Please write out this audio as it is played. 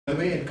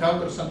we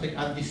encounter something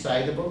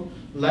undecidable,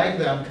 like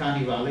the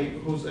uncanny valley,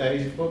 was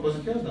it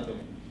yours, Natalie?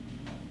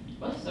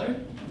 What, sorry?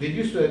 Did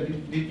you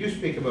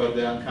speak about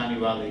the uncanny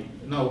valley?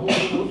 No,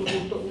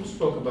 who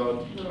spoke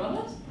about? The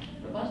robots?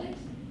 Robotics?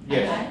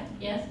 Yes. AI?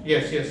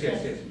 Yes. Yes.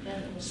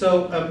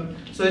 So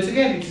it's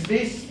again, it's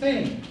this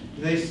thing,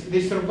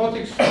 this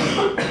robotics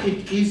thing,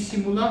 it is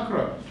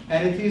simulacra,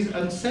 and it is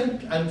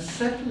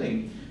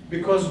unsettling,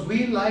 because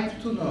we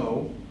like to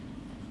know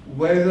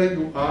whether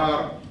you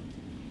are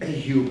a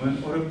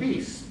human or a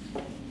beast,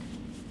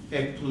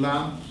 a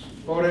plant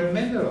or a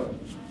mineral,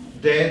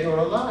 dead or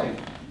alive.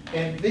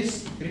 And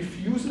this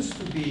refuses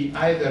to be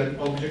either an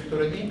object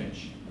or an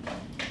image.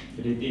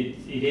 But it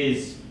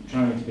is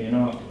trying to be an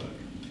artwork.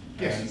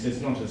 Yes. So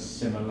it's not a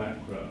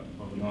simulacra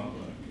of an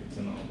artwork, it's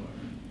an artwork.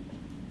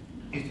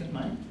 Is that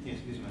mine? Yes,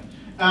 it is mine.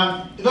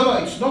 No,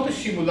 it's not a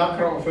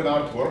simulacra of an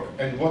artwork,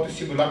 and what a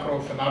simulacra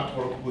of an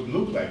artwork would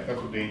look like,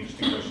 that would be an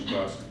interesting question to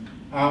ask.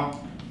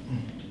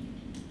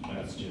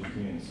 That's Jim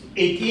Coons.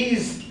 It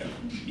is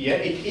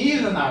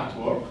an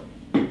artwork,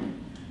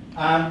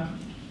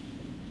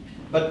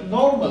 but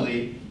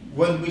normally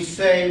when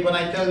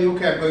I tell you,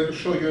 okay, I'm going to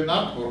show you an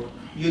artwork,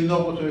 you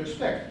know what to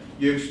expect.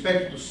 You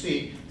expect to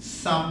see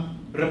some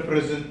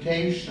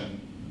representation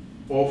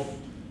of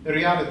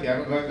reality.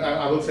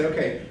 I will say,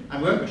 okay,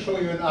 I'm going to show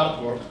you an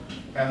artwork,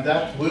 and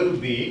that will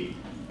be,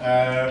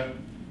 yeah,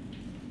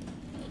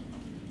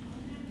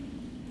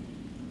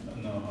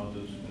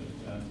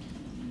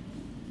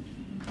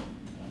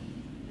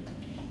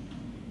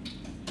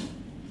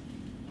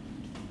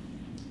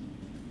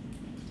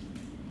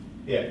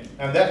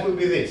 and that will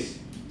be this.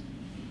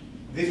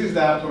 This is the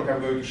artwork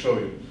I'm going to show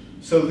you.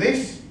 So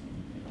this,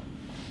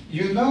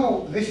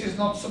 this is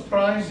not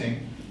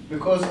surprising,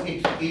 because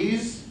it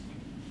is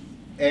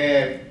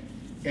a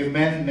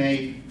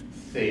man-made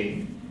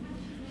thing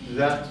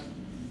that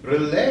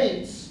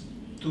relates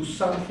to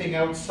something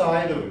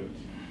outside of it.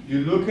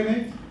 You look at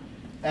it,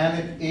 and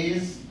it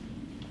is,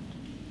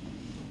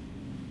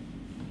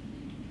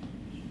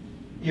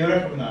 you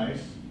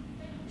recognize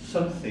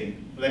something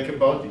like a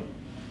body.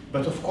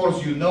 But of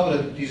course, you know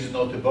that this is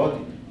not a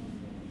body.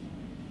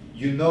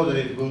 You know that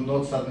it will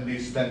not suddenly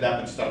stand up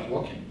and start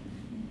walking.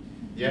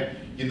 Yeah?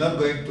 You're not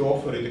going to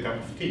offer it a cup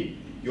of tea.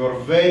 You're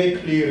very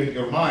clear in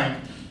your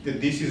mind that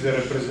this is a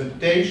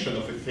representation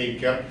of a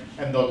thinker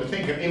and not a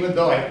thinker, even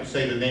though I have to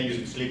say the name is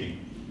misleading.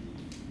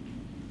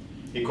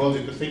 He calls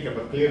it a thinker,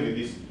 but clearly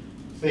this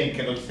thing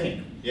cannot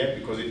think, yeah,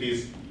 because it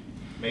is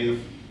made of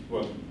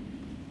what?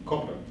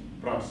 Copper,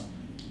 brass.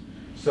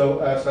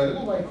 So I don't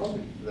know why I called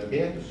it that. He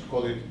had to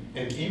call it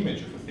an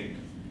image of a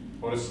thinker,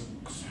 or a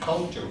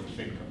sculpture of a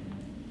thinker.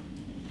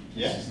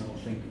 Yeah? This is not a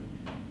thinker.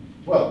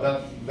 Well,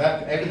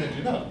 that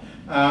evidently not.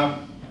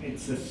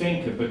 It's a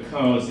thinker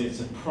because it's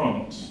a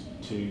prompt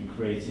to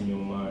create in your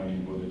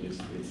mind what it is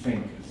to be a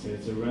thinker. So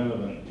it's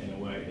irrelevant in a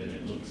way that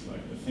it looks like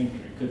a thinker.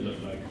 It could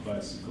look like a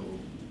bicycle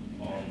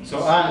on. So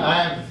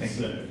I am the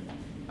thinker.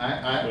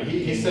 So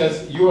he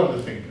says you are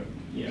the thinker.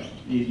 Yeah,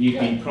 you've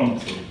been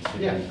prompted to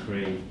Yeah.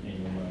 create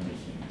in your mind a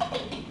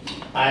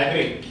thinker. I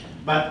agree.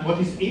 But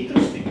what is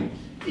interesting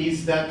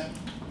is that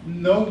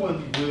no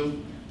one will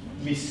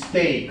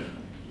mistake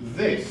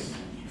this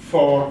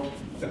for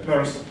a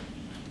person.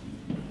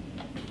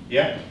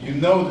 Yeah? You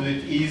know that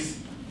it is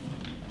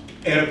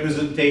a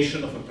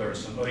representation of a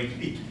person, or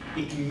it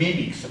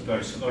mimics a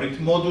person, or it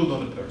modeled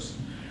on a person.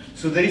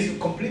 So there is a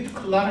complete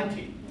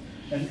clarity,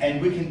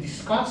 and we can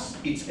discuss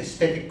its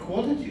aesthetic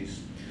qualities.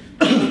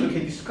 We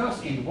can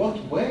discuss in what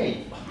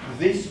way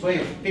this way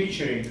of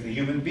picturing the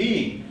human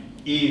being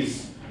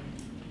is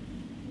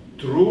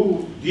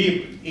true,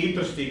 deep,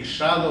 interesting,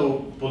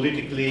 shallow,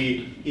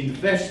 politically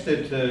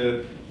invested,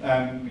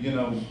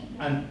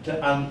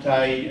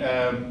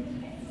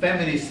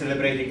 anti-feminist,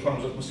 celebrating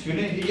forms of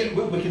masculinity.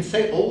 We can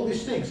say all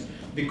these things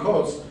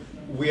because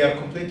we are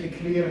completely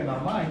clear in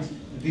our minds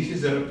that this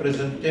is a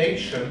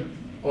representation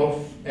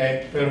of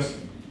a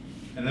person.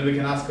 And then we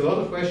can ask a lot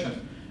of questions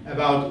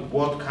about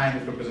what kind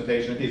of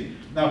representation it is.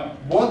 Now,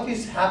 what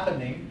is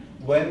happening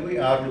when we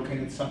are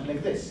looking at something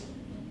like this?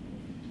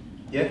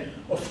 Yeah?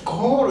 Of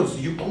course,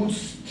 you could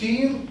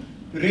still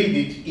read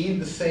it in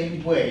the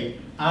same way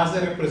as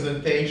a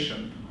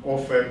representation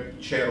of a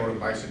chair or a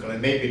bicycle.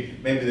 And maybe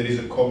there is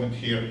a comment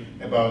here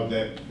about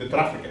the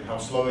traffic and how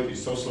slow it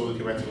is, so slow that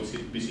you might as well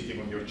be sitting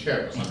on your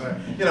chair or something.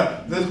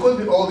 There could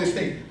be all these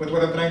things. But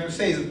what I'm trying to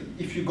say is that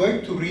if you're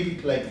going to read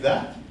it like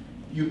that,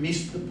 you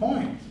missed the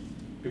point.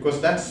 Because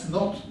that's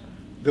not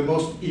the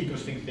most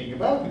interesting thing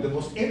about it. The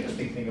most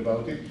interesting thing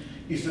about it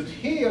is that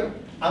here,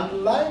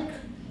 unlike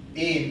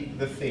in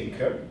the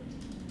thinker,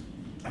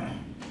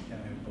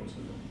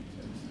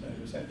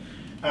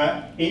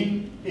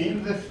 in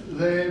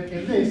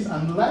this,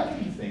 unlike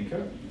in the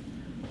thinker,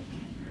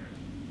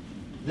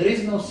 there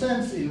is no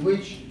sense in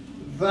which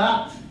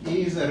that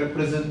is a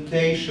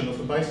representation of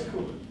a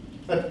bicycle.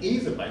 That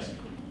is a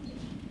bicycle.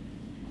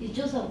 It's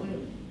just a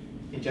will.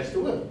 It's just a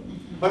will.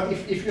 But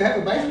if you have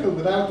a bicycle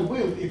without a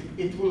wheel,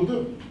 it will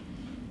do.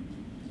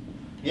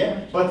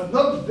 Yeah? But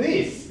not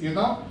this,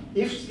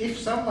 If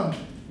someone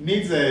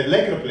needs a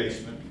leg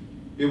replacement,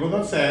 you will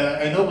not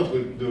say, I know what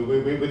we'll do,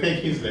 we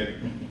take his leg.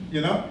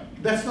 You know,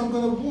 that's not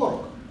going to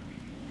work.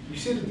 You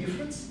see the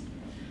difference?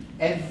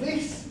 And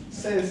this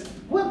says,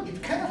 well,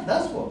 it kind of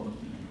does work.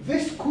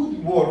 This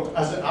could work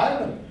as an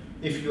iron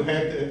if you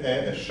had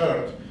a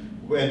shirt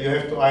when you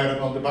have to iron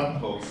all the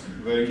buttonholes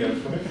very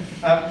carefully.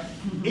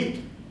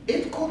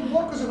 It could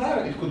work as an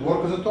iron. It could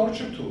work as a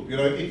torture tool. You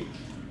know,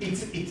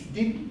 it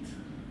didn't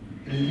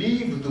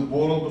leave the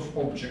world of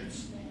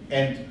objects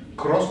and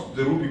crossed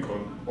the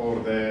Rubicon or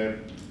the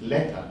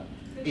letter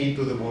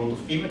into the world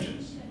of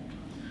images.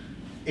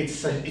 It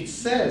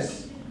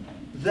says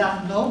there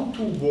are no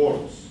two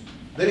worlds.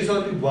 There is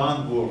only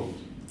one world,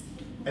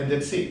 and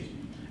that's it.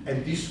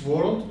 And this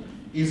world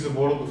is a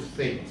world of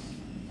things.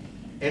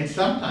 And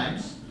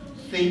sometimes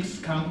things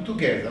come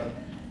together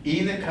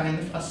in a kind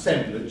of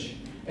assemblage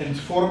and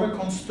form a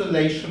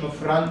constellation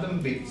of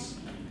random bits.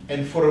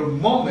 And for a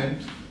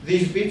moment,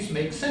 these bits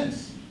make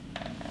sense.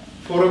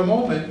 For a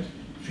moment,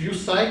 few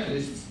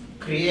cyclists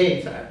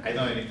create, I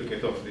know I need to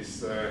get off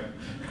this,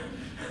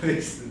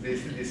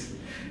 this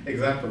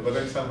example, but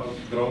I'm somehow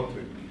drawn to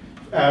it.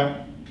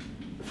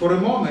 For a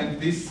moment,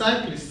 these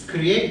cyclists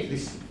create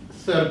this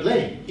third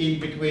lane in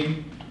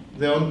between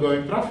the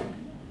ongoing traffic.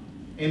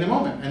 In a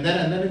moment, and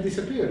then it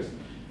disappears.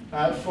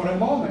 For a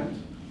moment,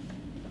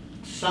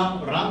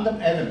 some random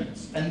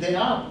elements, and they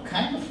are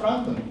kind of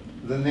random.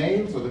 The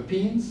nails or the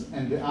pins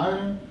and the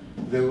iron,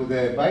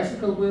 the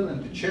bicycle wheel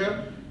and the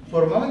chair,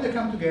 for a moment they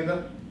come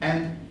together,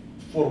 and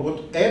for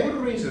whatever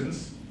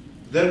reasons,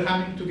 their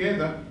coming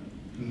together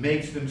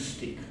makes them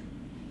stick.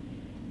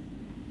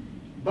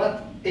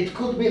 But it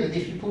could be that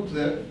if you put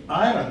the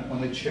iron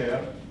on a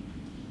chair,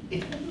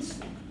 it wouldn't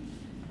stick.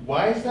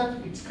 Why is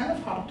that? It's kind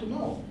of hard to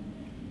know.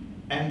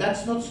 And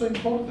that's not so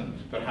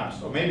important,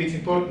 perhaps, or maybe it's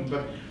important,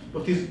 but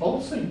what is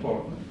also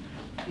important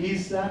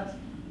is that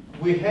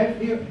we have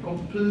here a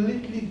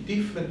completely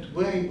different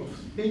way of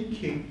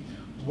thinking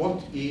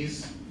what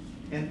is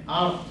an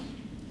art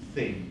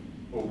thing,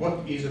 or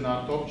what is an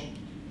art object.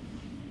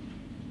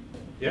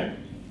 Yeah?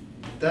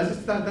 Does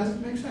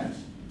it make sense?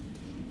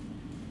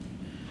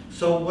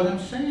 So what I'm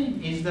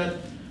saying is that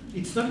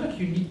it's not like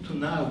you need to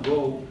now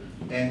go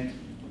and,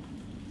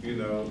 you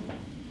know,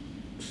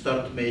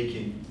 start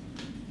making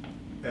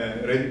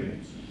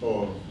ready-mades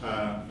or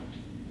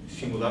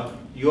simulacrum.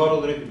 You are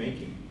already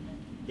making.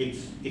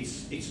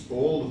 It's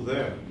all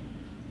there.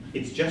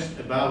 It's just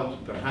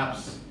about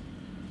perhaps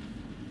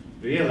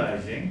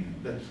realizing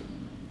that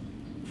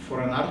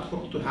for an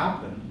artwork to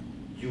happen,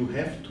 you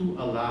have to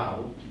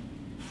allow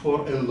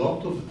for a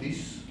lot of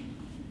these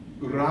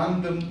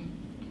random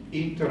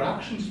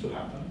interactions to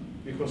happen,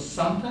 because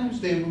sometimes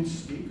they will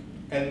stick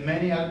and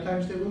many other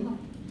times they will not.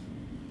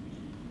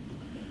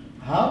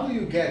 How do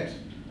you get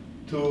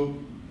to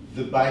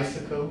the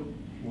bicycle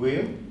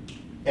wheel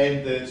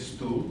and the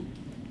stool?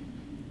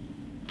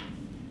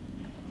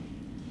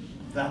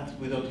 That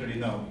we don't really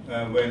know.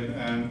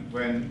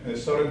 When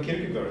Søren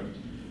Kierkegaard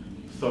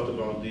thought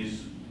about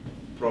these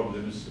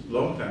problems a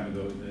long time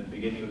ago, at the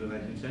beginning of the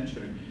 19th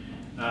century,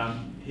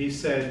 he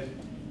said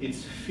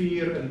it's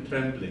fear and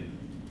trembling.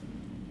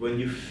 When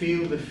you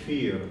feel the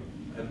fear,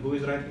 and who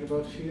is writing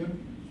about fear?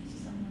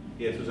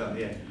 Yeah, Susanna,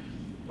 yeah.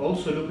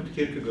 Also look at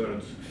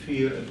Kierkegaard's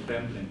fear and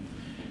trembling.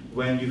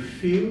 When you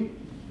feel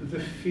the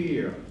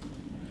fear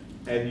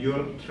and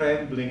you're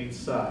trembling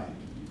inside,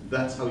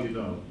 that's how you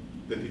know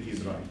that it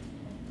is right.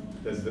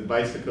 That's the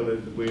bicycle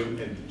and the wheel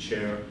and the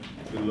chair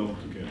belong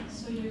together.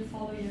 So you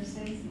follow your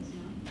senses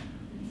now?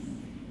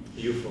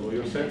 You follow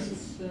your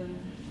senses.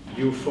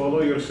 You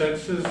follow your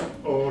senses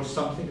or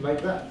something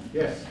like that,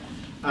 yes.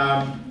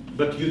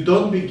 But you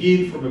don't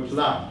begin from a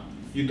plan.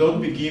 You don't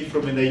begin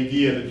from an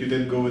idea that you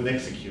then go and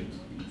execute.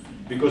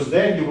 Because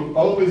then you will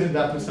always end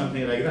up with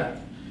something like that.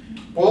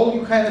 All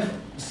you kind of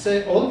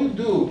say, all you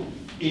do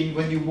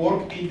when you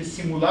work in the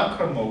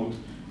simulacrum mode,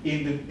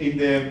 in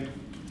the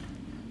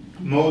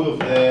mode of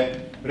the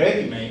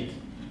ready-made,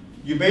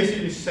 you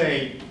basically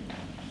say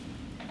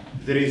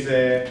there is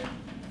a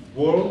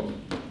world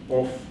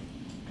of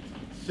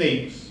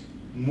things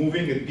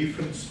moving at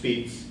different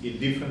speeds in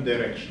different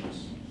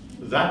directions.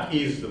 That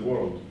is the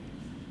world.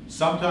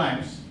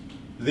 Sometimes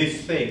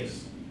these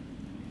things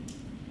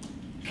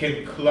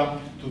can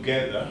clump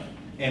together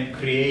and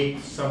create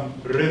some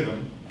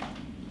rhythm,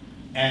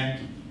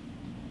 and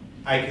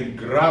I can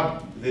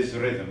grab this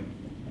rhythm,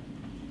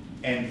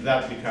 and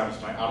that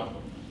becomes my artwork.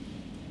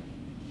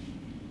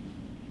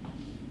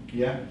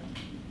 Yeah?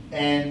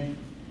 And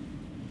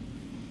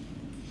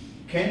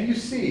can you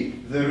see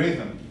the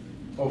rhythm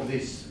of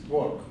this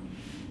work?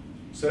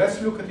 So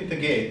let's look at it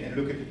again and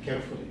look at it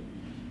carefully.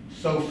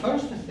 So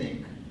first I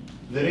think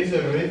there is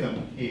a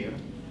rhythm here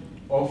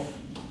of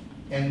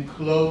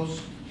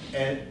enclosed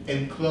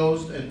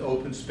and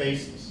open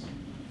spaces.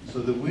 So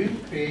the wheel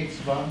creates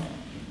one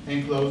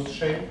enclosed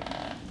shape,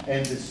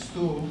 and the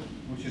stool,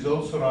 which is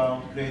also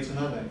round, creates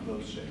another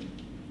enclosed shape.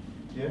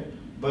 Yeah?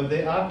 But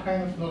they are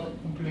kind of not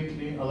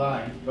completely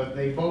aligned, but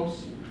they're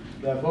both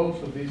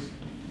of these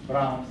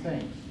round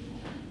things.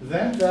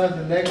 Then there's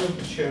the leg of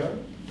the chair,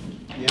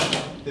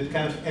 yeah, that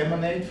kind of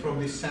emanate from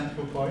this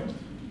central point,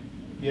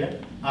 yeah,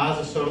 as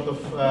a sort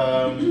of,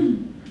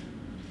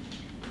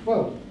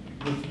 well,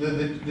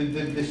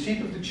 the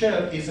seat of the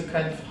chair is a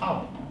kind of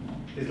hub.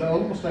 It's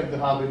almost like the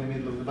hub in the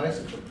middle of the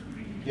bicycle,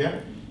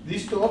 yeah.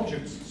 These two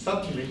objects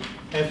suddenly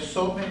have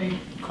so many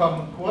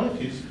common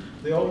qualities,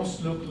 they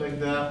almost look like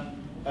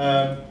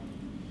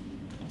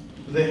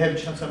they have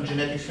some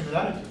genetic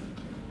similarity,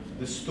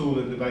 the stool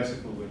and the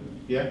bicycle wheel,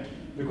 yeah?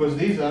 Because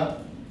these are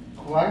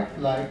quite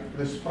like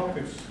the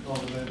sprockets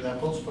of they're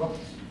called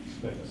sprockets.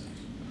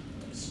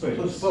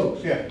 Spokes.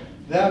 Spokes, yeah.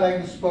 They're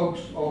like the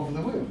spokes of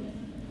the wheel.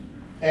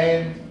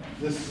 And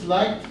the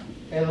slight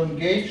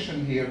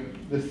elongation here,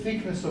 the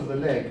thickness of the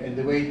leg and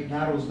the way it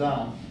narrows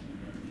down,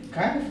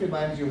 kind of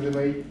reminds you of the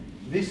way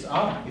this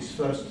arm is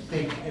first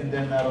thick and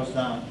then narrows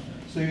down.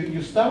 So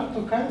you start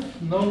to kind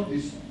of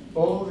notice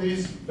all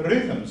these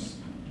rhythms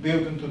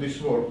built into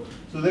this work.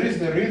 So there is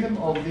the rhythm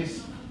of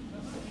this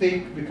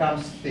thick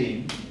becomes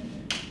thin.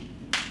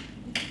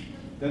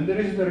 Then there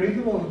is the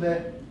rhythm of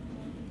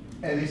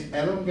these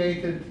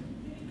elongated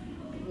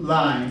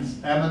lines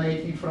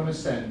emanating from a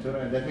center,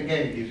 and that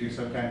again gives you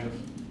some kind of.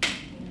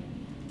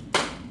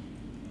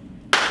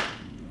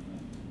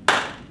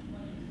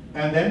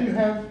 And then you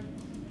have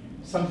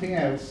something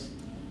else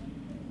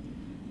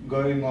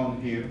going on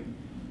here,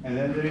 and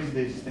then there is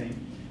this thing.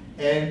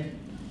 And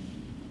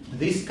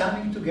this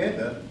coming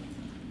together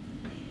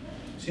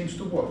seems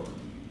to work.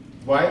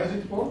 Why does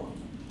it work?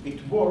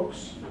 It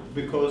works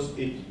because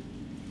it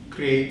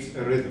creates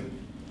a rhythm.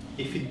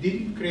 If it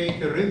didn't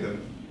create a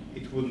rhythm,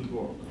 it wouldn't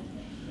work.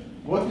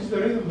 What is the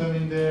rhythm then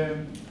in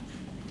the?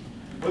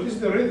 What is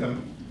the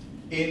rhythm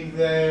in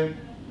the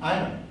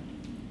iron?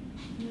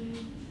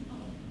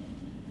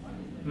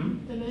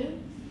 The nail?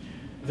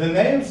 The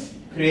nails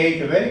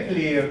create a very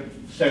clear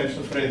sense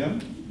of rhythm.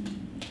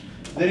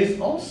 There is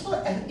also,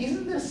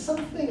 isn't there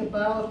something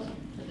about?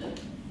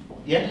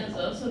 Yeah. And it's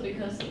also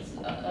because it's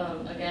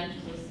again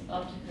to this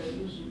optical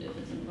illusion, if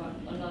it's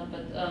important or not.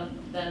 But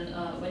then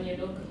when you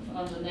look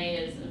on the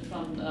nails in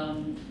front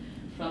of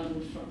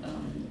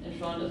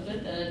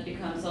it, then it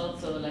becomes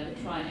also like a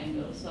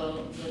triangle.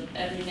 So that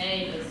every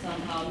nail is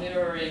somehow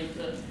mirroring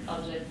the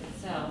object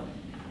itself.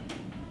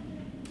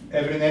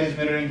 Every nail is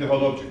mirroring the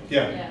whole object.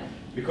 Yeah. Yeah.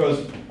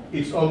 Because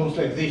it's almost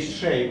like this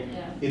shape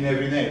in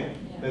every nail.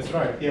 Yeah. That's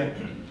right. Yeah.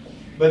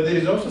 But there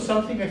is also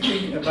something I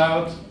think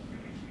about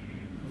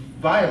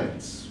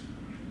violence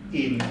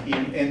in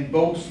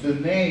both the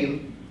nail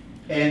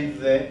and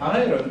the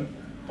iron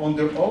on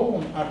their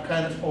own are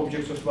kind of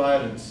objects of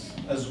violence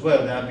as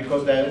well.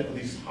 Because they're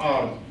these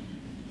hard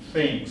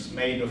things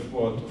made of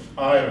what? Of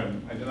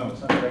iron. I don't know,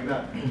 something like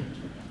that.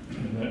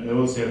 And they're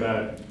also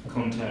about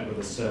contact with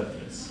the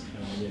surface,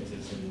 and yet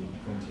it's in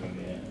pointing in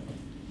the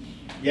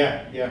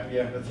air.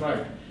 Yeah, that's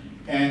right.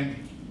 And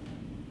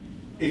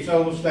it's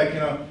almost like,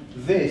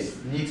 this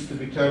needs to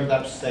be turned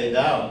upside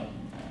down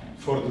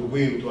for the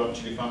wheel to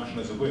actually function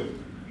as a wheel.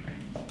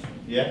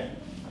 Yeah?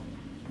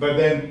 But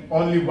then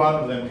only one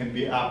of them can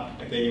be up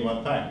at any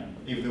one time.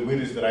 If the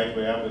wheel is the right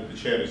way up, the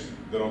chair is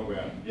the wrong way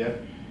up. Yeah?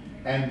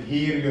 And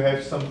here you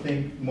have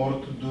something more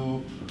to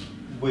do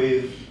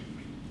with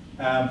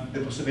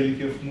the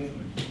possibility of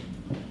movement.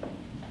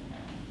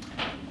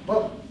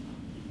 Well,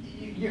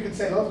 you can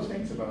say lots of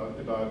things about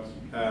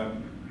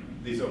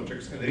these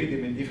objects and read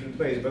them in different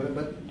ways,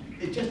 but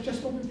it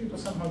just wanted you to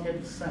somehow get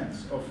a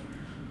sense of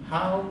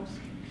how,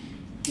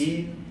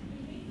 in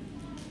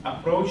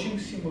approaching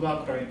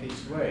simulacra in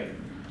this way,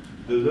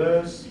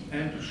 Deleuze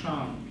and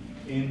Duchamp,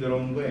 in their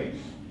own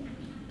ways,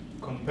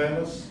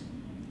 compel us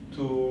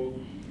to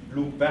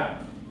look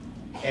back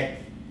at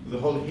the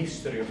whole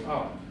history of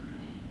art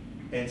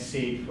and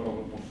see it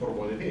for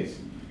what it is,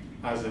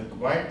 as a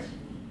quite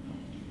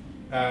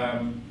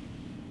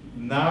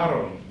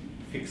narrow,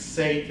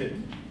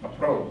 fixated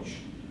approach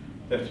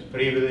that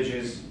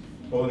privileges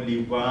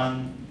only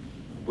one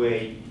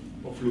way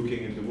of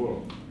looking at the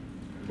world,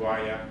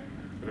 via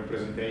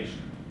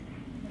representation.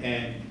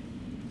 And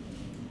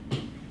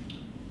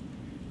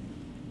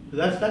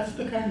that's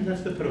the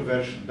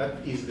perversion,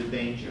 that is the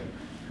danger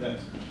that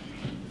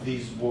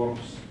these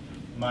works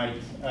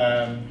might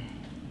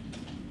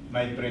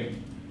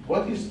bring.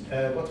 What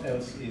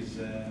else is?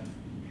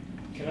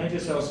 Can I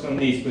just ask on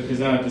these,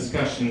 because our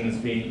discussion has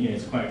been,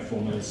 it's quite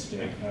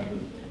formalistic, how the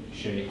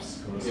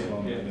shapes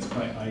correspond, and it's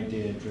quite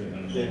idea-driven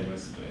and all the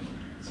rest of it.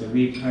 So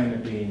we've kind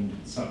of been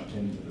sucked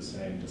into the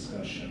same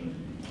discussion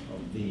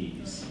of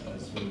these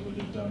as we would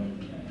have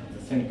done the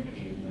thinker,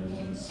 even though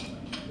one's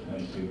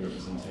going to be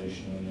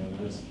representational and the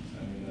other isn't.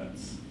 I mean,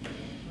 that's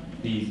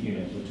these,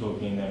 we're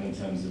talking then in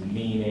terms of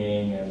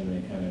meaning and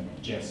the kind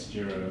of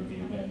gesture of the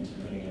event,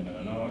 putting it in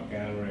an art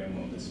gallery and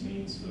what this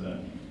means for the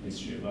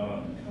history of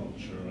art and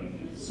culture,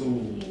 and it's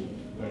all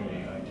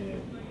very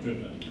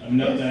idea-driven. I'm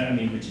not there, I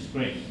mean, which is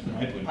great.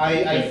 I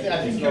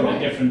think you're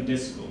right. A different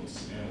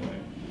discourse.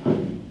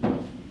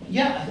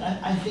 Yeah,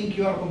 I think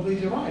you are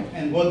completely right.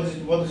 And what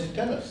does it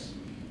tell us?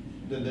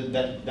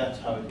 That's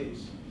how it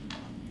is.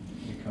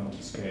 You can't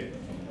escape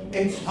from the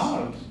It's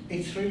hard.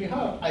 It's really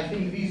hard. I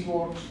think these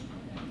works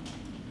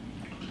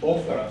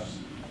offer us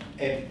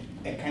a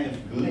kind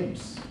of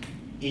glimpse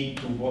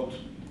into what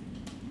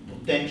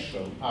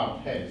potential art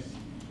has,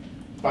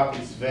 but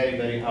it's very,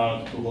 very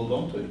hard to hold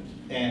on to it.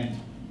 And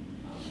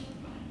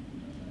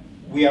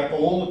we are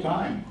all the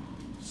time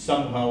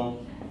somehow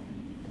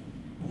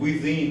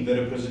within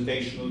the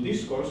representational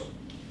discourse,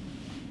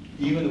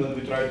 even when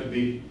we try to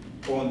be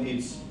on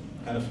its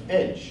kind of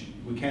edge.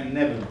 We can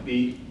never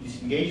be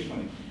disengaged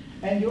from it.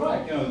 And you're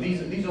right,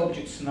 these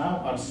objects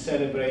now are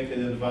celebrated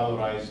and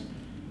valorized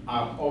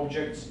art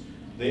objects.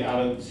 They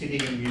are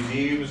sitting in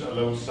museums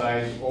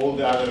alongside all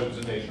the other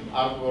representation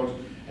artworks,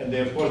 and they,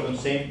 of course,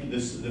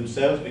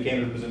 themselves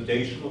became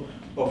representational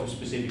of a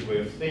specific way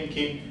of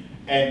thinking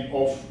and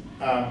of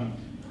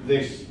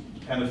this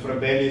kind of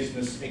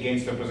rebelliousness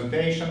against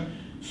representation.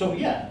 So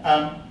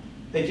yeah,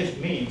 it just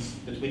means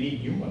that we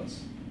need new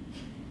ones.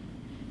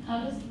 I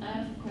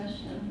have a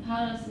question.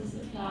 How does this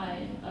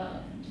apply,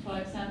 for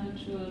example,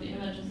 to the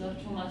images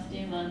of Thomas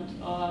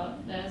Demand, or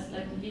there's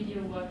like the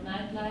video work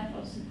Nightlife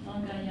of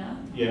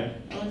Simularum? Yeah.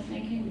 I was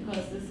thinking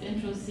because this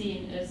intro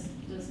scene is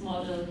this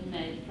model he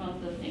made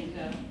from the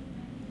thinker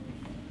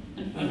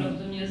in front of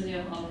the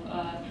Museum of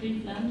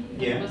Cleveland.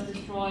 Yeah. It was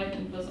destroyed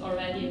and was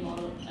already a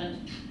model,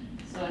 and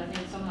so I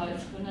think somehow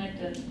it's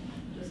connected,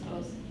 just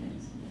those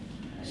things.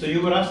 So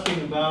you were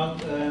asking about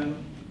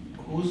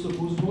whose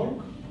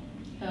work?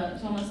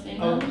 Thomas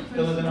Demand,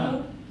 first of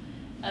all,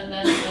 and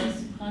then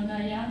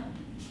Simularum,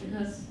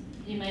 because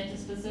he made a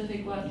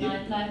specific word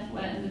Nightlife,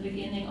 where in the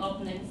beginning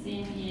opening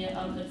scene he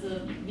it's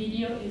a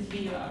video, his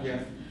video art.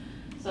 Yeah.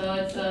 So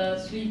it's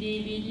a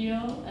 3D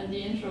video, and the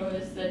intro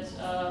is that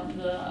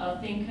the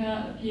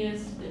thinker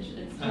appears,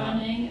 it's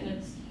turning, and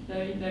it's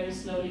very, very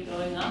slowly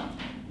going up.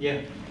 Yeah.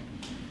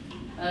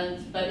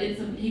 But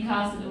he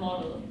casted a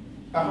model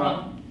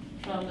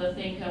from the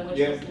thinker, which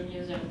is the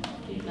Museum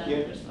of Cleveland,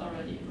 which is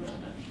already a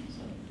production.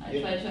 So I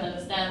try to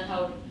understand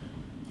how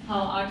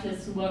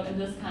artists who work in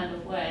this kind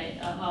of way,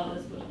 how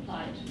this would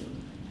apply to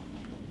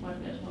what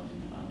we're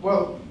talking about.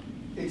 Well,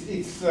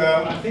 it's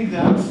I think the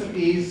answer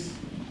is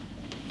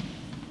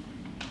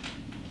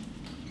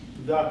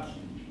that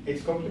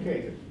it's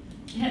complicated.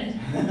 Yes.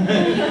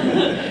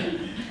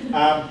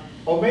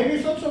 Or maybe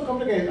it's not so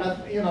complicated.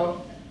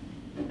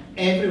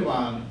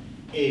 Everyone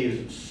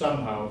is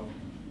somehow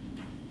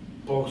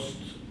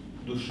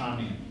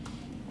post-Duchampian.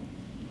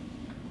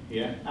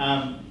 Yeah,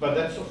 but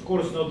that's of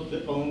course not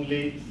the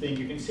only thing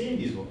you can see in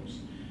these works.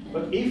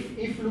 But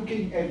if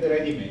looking at the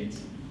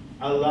ready-mades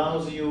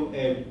allows you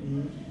a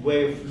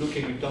way of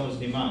looking at Thomas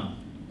Demand,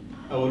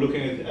 or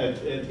looking at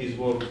his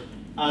work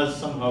as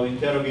somehow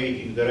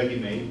interrogating the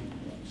ready-made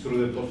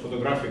through the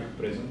photographic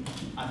prism,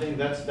 I think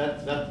that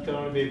can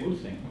only be a good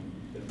thing.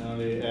 That can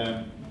only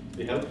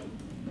be helpful.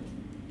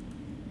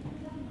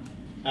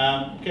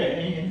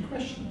 Okay, any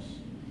questions?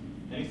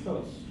 Any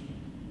thoughts?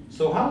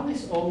 So how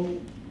this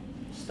all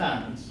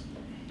stands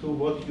to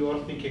what you are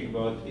thinking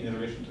about in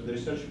relation to the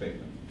research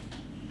paper?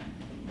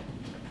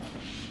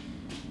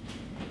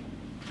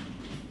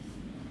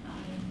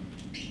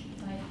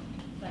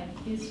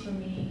 Like this for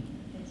me,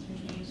 it's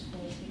really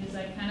useful because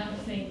I kind of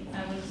think,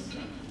 I was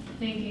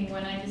thinking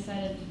when I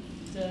decided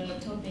the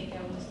topic,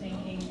 I was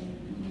thinking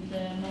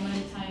the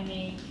moment I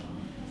make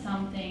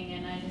something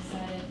and I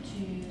decided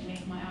to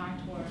make my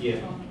artwork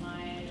from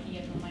my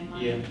idea, from my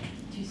mind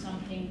to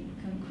something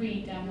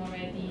concrete, I'm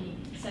already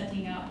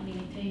setting up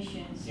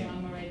limitations, so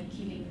I'm already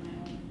killing my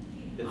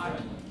own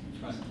artwork.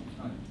 That's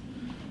right.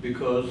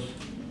 Because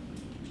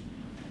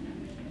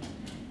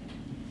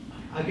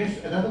I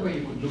guess another way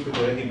you could look at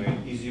the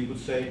ready-made is you could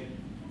say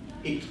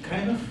it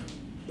kind of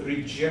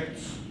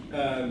rejects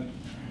an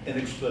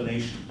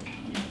explanation.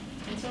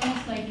 It's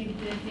almost like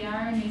the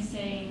iron is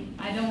saying,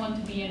 I don't want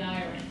to be an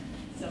iron,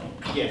 so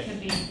it could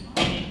be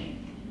anything.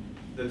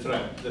 That's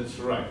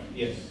right,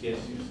 yes.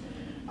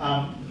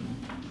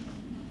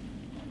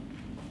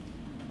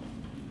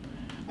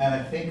 And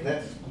I think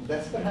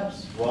that's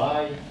perhaps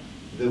why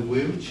the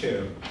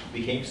wheelchair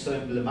became so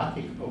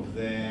emblematic of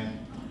the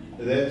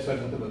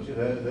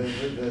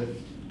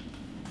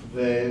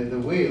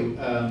wheel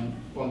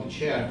on the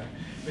chair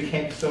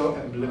became so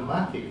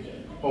emblematic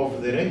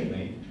of the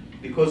ready-made,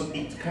 because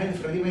it kind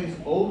of ready-made is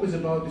always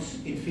about this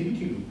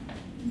infinity loop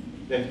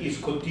that is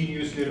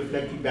continuously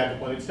reflecting back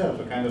upon itself,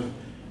 a kind of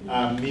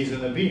mise en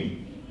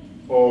abîme,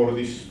 or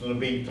this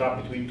being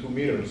trapped between two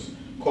mirrors,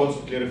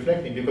 constantly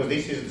reflecting, because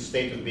this is the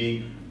state of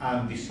being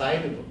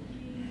undecidable.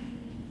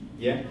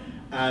 Yeah.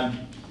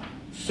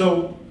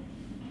 So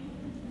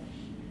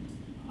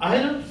I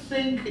don't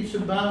think it's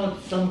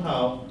about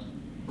somehow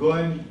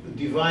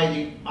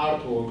dividing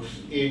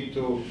artworks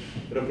into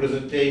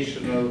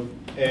representational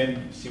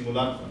and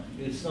simulacra.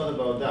 It's not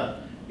about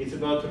that. It's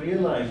about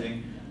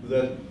realizing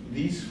that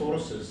these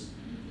forces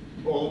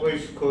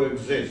always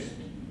coexist.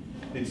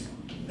 It's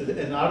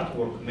an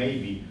artwork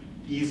maybe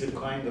is a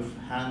kind of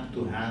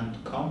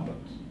hand-to-hand combat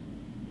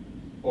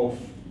of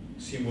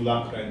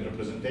simulacra and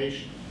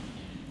representation.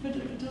 But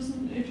it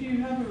doesn't, if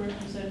you have a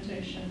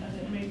representation and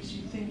it makes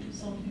you think of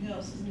something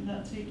else, isn't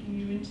that taking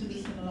you into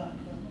the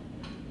simulacra?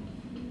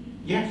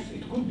 Yes,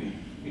 it could be.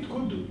 It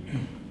could do.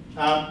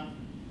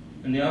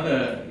 And the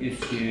other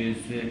issue is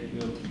that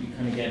you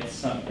kind of get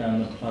sucked down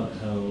the plug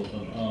hole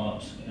of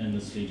art,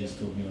 endlessly just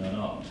talking about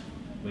art,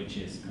 which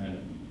is kind of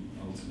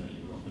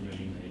ultimately what the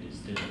ready-made is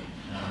doing.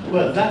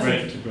 Well,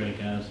 that's to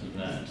break out of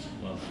that.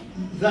 Well,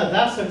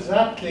 that's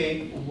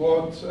exactly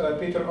what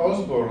Peter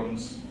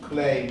Osborne's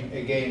claim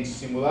against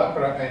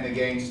simulacra and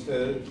against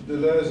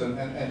Deleuze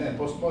and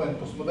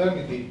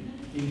postmodernity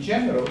in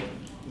general,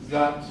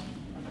 that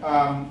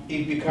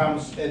it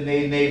becomes a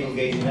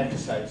navel-gazing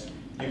exercise.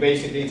 You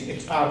basically,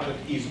 it's art that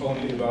is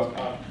only about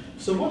art.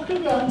 So what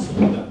can you answer to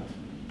that?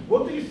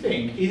 What do you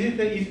think? Is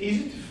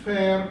it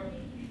fair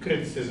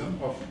criticism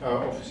of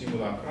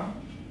simulacra?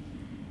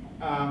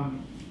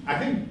 I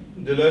think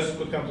Deleuze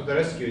could come to the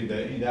rescue in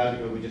the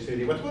article we just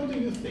read. But what do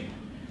you think?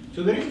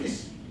 So there is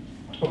this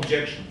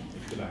objection,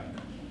 if you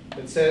like,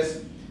 that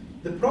says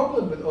the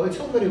problem with it's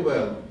all very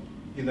well,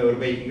 we're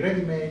making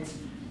ready-mades,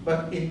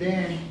 but in the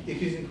end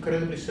it is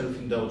incredibly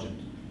self-indulgent.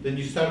 Then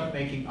you start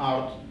making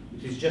art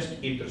which is just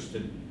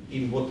interested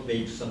in what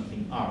makes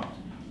something art,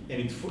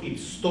 and it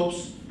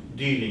stops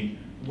dealing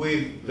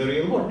with the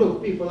real world.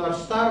 Look, people are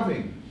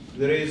starving.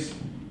 There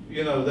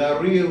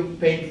are real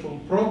painful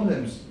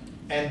problems,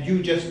 and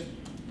you just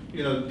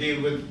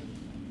deal with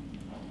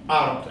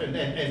art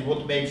and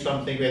what makes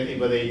something,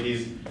 whether it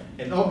is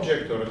an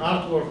object or an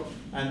artwork,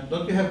 and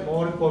don't you have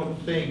more important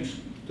things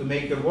to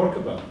make your work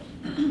about?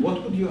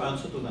 What would you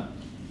answer to that?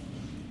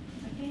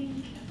 I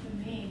think for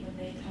me, when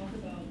they talk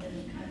about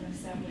them kind of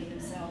separating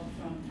themselves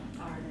from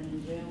art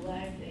and real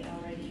life, they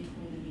already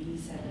put the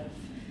mindset of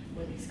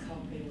what is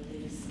copy, what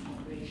is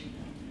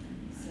operational.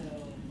 So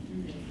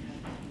they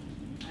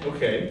kind of.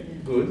 Okay,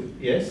 good.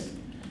 Yes.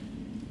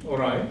 All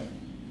right.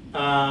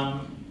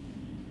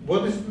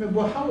 What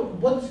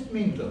does it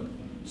mean though?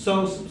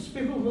 So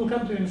people will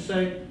come to you and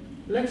say,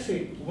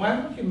 Lexi, why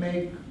don't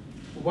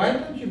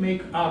you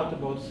make art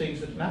about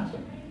things that matter?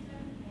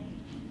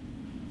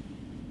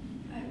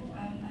 I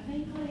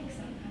think like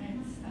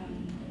sometimes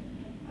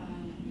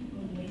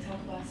when we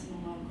talk about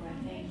simulacra, I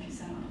think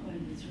some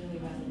point it's really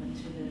relevant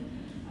to the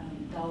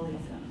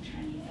Daoism,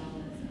 Chinese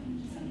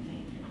Daoism,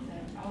 something. So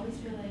I always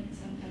feel like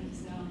sometimes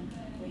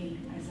we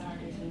as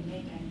artists we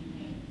make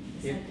anything,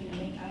 something to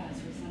make us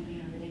or something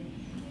already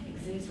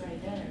exists right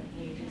there.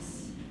 We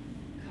just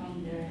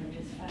come there and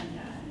just find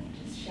that and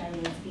just share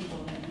with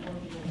people and more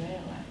people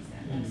realize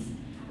that that's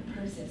the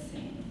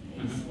processing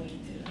is way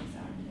to as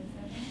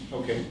artists.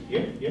 Okay.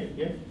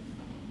 Yeah.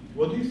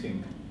 What do you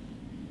think?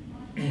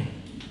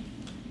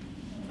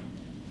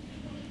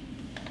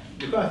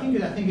 Because I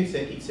think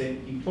it's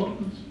an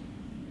important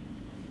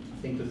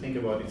thing to think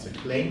about. It's a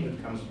claim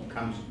that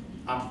comes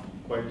up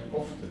quite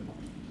often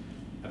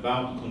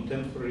about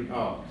contemporary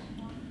art,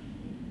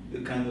 the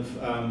kind of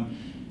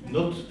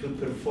not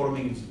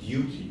performing its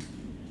duty,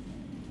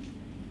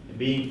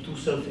 being too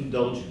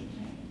self-indulgent.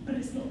 But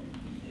it's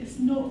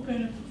not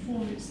going to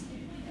perform its,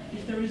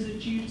 if there is a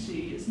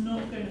duty, it's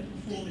not going to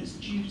perform its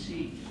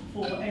duty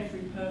for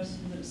every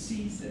person that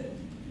sees it.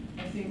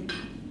 I think,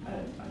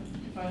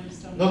 if I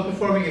understand. Not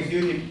performing its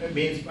duty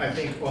means, I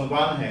think, on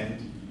one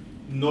hand,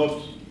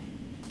 not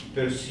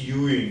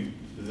pursuing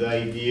the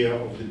idea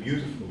of the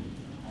beautiful.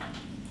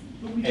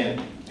 But we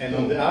And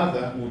on the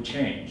other, will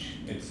change.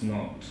 It's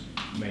not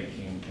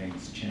making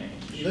things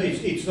change. no,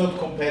 it's not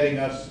comparing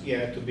us,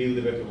 to build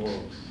a better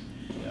world.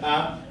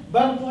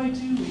 But why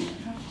do we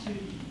have to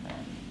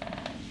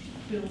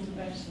build a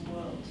better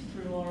world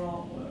through our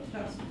artwork?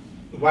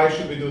 Why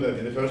should we do that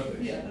in the first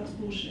place? Yeah, that's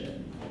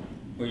bullshit.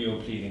 Well,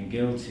 you're pleading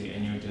guilty,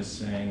 and you're just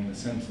saying the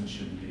sentence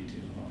shouldn't be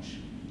too harsh.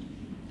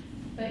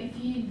 But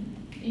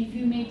if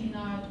you make an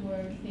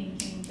artwork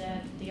thinking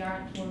that the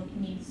artwork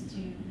needs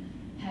to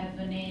have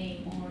a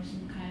name or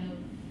some kind of,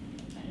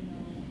 I don't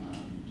know,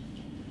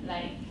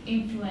 like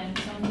influence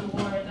on the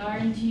world,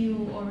 aren't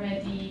you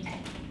already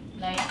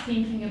like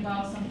thinking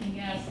about something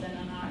else than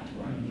an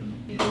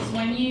artwork? Because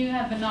when you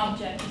have an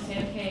object, you say,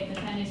 okay, the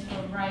pen is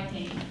for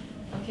writing.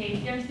 Okay,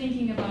 if you're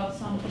thinking about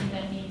something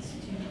that needs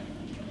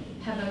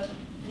to have a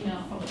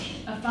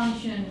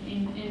function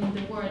in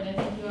the world, I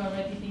think you're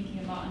already thinking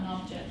about an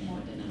object more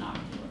than an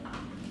artwork.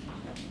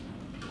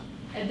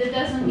 That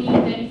doesn't mean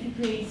that if you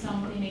create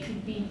something, it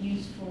could be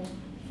useful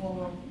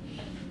for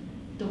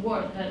the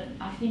world. But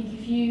I think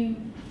if you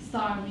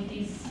start with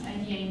this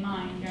idea in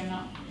mind, you're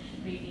not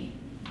really.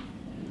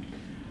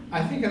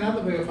 I think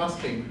another way of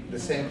asking the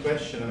same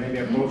question, or maybe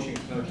approaching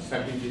it in a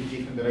slightly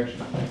different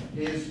direction,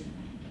 is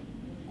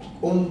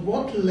on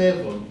what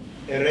level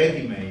a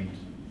ready-made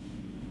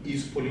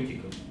is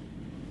political?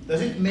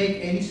 Does it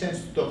make any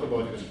sense to talk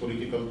about it as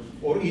political,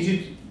 or is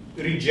it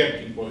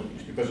rejecting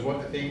politics? Because what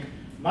I think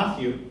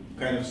Matthew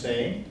kind of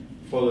saying,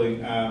 following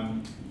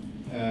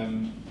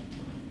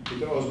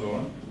Peter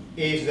Osborne,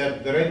 is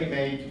that the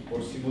ready-made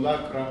or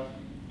simulacra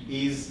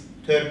is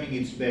turning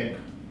its back,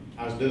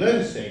 as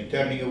Deleuze is saying,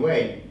 turning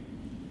away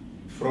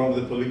from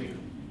the political.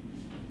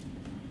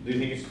 Do you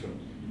think it's true?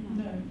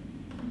 No.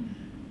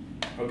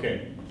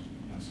 Okay.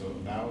 And so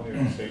now we're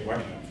going to say why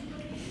not?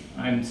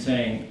 I'm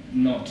saying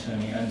not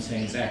turning, I'm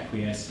saying it's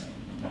acquiescing.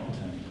 not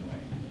turned away.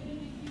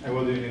 And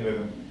what do you mean by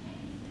that?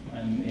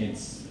 And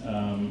it's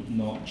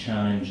not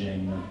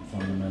challenging the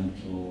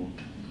fundamental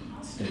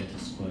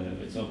status quo.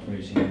 It's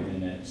operating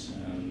within it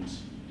and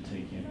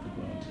taking it for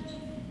granted.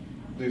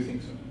 Do you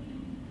think so?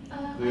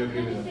 Do you I agree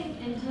kind with of that? think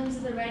in terms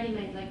of the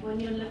ready-made, like when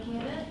you're looking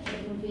at it,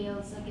 it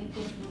reveals like a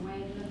different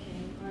way of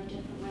looking or a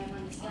different way of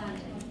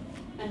understanding.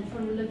 And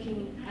from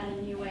looking at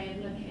a new way of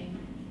looking,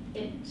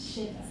 it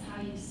shifts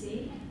how you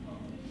see.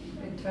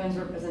 It turns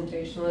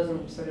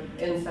representationalism sort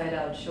of inside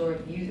out. Sure,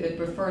 it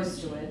refers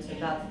to it,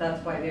 and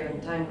that's why they're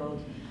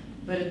entangled.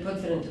 But it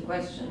puts it into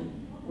question,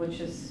 which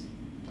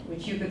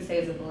you could say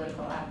is a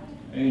political act.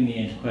 Only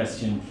into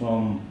question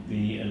from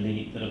the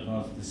elite that are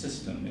part of the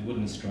system. It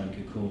wouldn't strike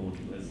a chord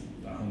with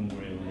the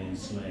hungry or the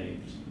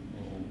enslaved.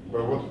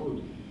 But what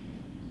would?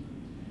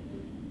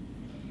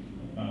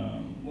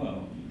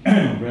 Well,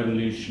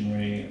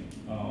 revolutionary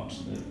art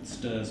that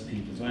stirs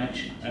people's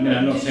action. I mean,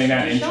 I'm not saying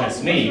that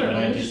interests me, but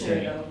I'm just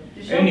saying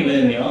only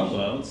within the art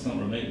world. It's not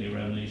remotely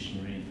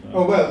revolutionary.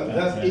 Oh well,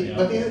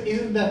 but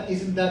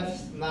isn't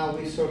that now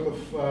we sort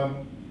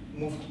of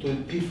moved to a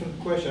different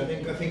question?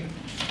 I think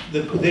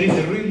there is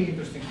a really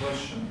interesting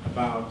question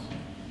about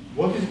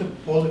what is the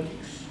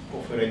politics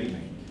of a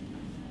ready-made.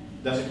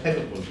 Does it have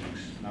a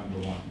politics? Number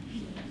one.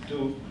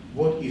 Two,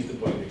 what is the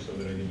politics of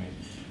a ready-made?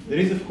 There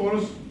is, of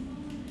course,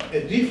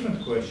 a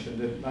different question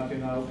that Martin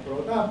now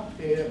brought up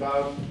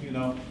about,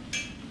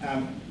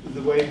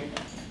 the way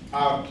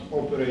art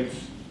operates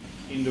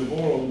in the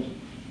world,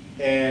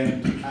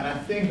 and I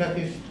think that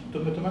is, to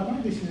my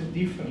mind, this is a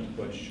different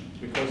question,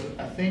 because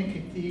I think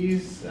it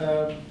is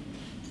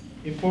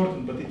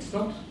important, but it's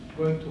not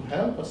going to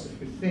help us if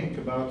we think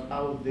about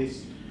how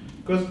this,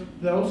 because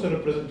there are also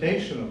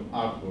representation of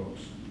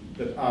artworks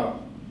that are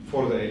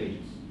for the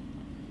elites,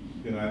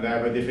 and they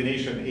have a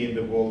definition in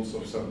the walls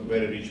of some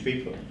very rich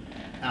people.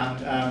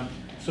 And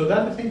so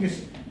that I think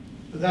is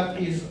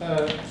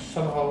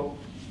somehow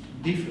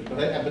different. But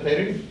I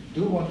really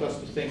do want us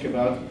to think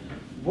about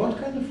what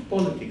kind of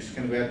politics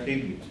can we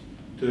attribute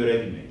to a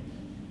ready-made,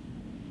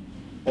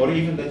 or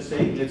even let's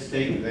take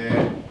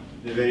the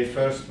very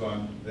first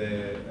one,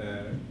 the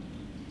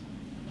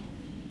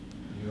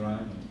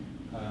urinal.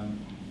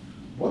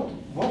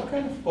 What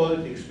kind of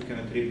politics we can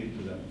attribute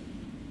to that?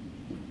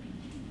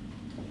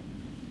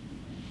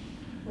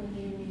 What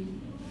do you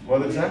mean?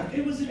 Well, exactly.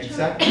 It was a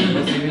exactly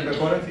what do you mean by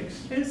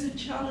politics? It was a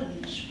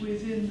challenge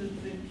within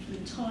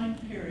the time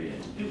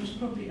period. It was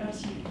probably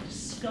absolutely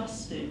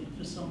disgusting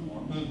for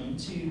someone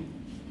to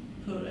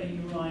put a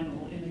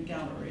urinal in a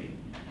gallery.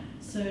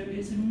 So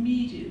it's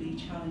immediately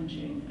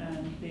challenging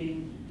and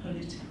being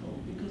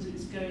political, because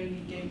it's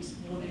going against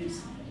what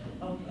is,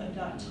 at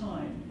that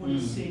time, what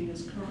is seen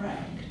as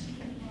correct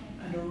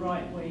and a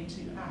right way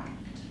to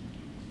act.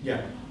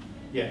 Yeah,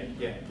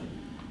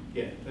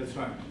 that's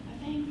right.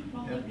 I think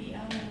probably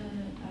on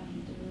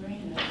the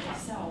arena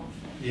itself,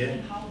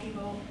 and how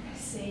people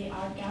say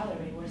art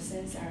gallery or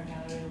sense art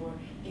gallery or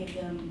give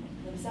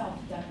themselves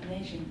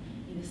definition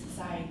in the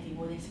society,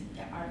 what is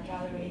art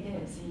gallery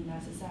it is in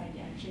that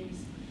society actually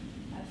is,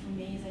 for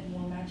me, is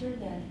more matter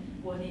than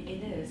what it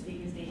is,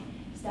 because they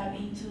step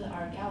into the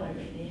art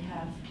gallery, they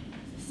have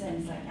the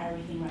sense like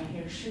everything right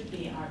here should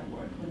be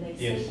artwork. When they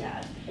say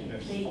that,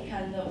 they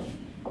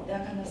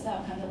that kind of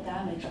stuff kind of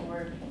damage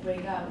or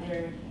break up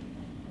their,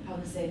 how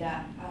to say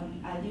that,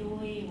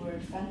 ideally or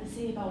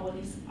fantasy about what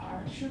this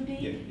art should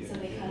be, so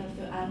they kind of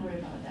feel angry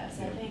about that.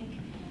 So I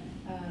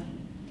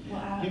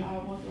think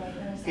our work right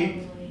there is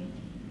really...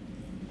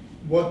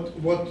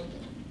 What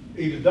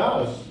it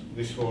does,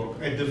 this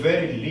work, at the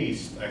very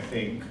least, I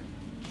think,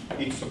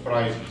 it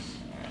surprises.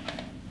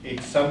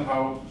 It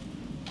somehow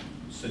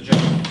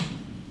suggests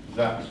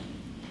that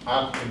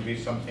art can be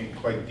something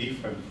quite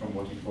different from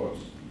what it was.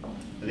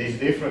 This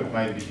different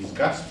might be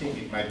disgusting,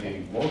 it might be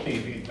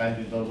revolting, it might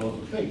be lots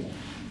of things,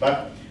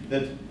 but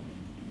that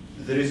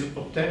there is a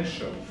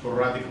potential for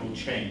radical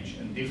change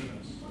and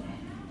difference.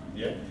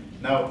 Yeah.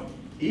 Now,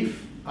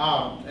 if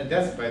art, and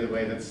that's, by the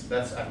way,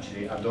 that's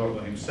actually Adorno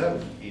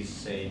himself is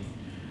saying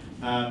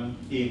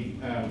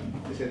in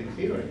aesthetic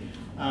theory,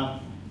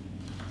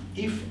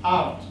 if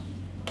art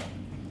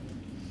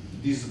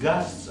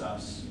disgusts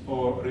us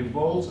or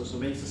revolts us or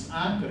makes us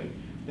angry,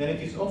 then it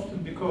is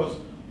often because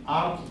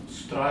art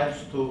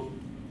strives to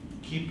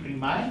keep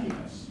reminding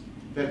us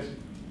that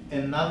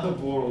another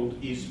world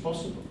is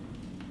possible.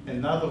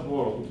 Another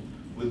world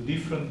with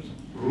different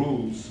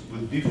rules,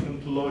 with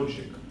different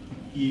logic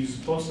is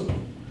possible.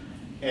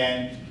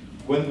 And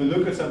when we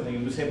look at something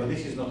and we say, but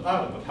this is not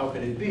art, but how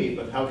can it be?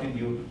 But how can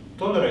you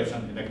tolerate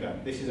something like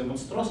that? This is a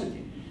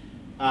monstrosity.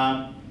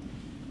 Art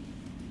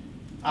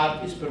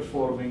is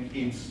performing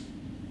its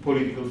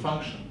political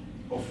function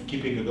of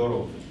keeping a door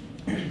open.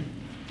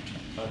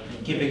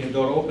 Keeping a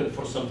door open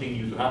for something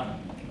new to happen.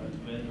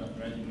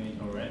 Ready-made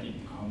already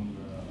become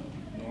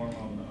the norm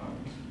of the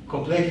art.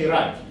 Completely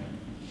right.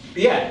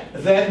 Yeah,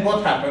 then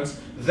what happens?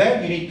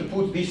 Then you need to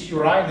put this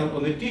urinal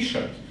on a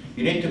t-shirt.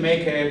 You need to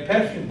make a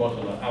perfume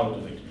bottle out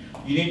of it.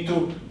 You need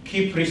to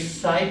keep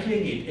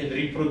recycling it and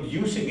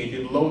reproducing it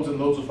in loads and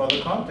loads of other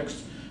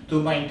contexts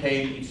to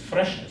maintain its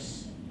freshness.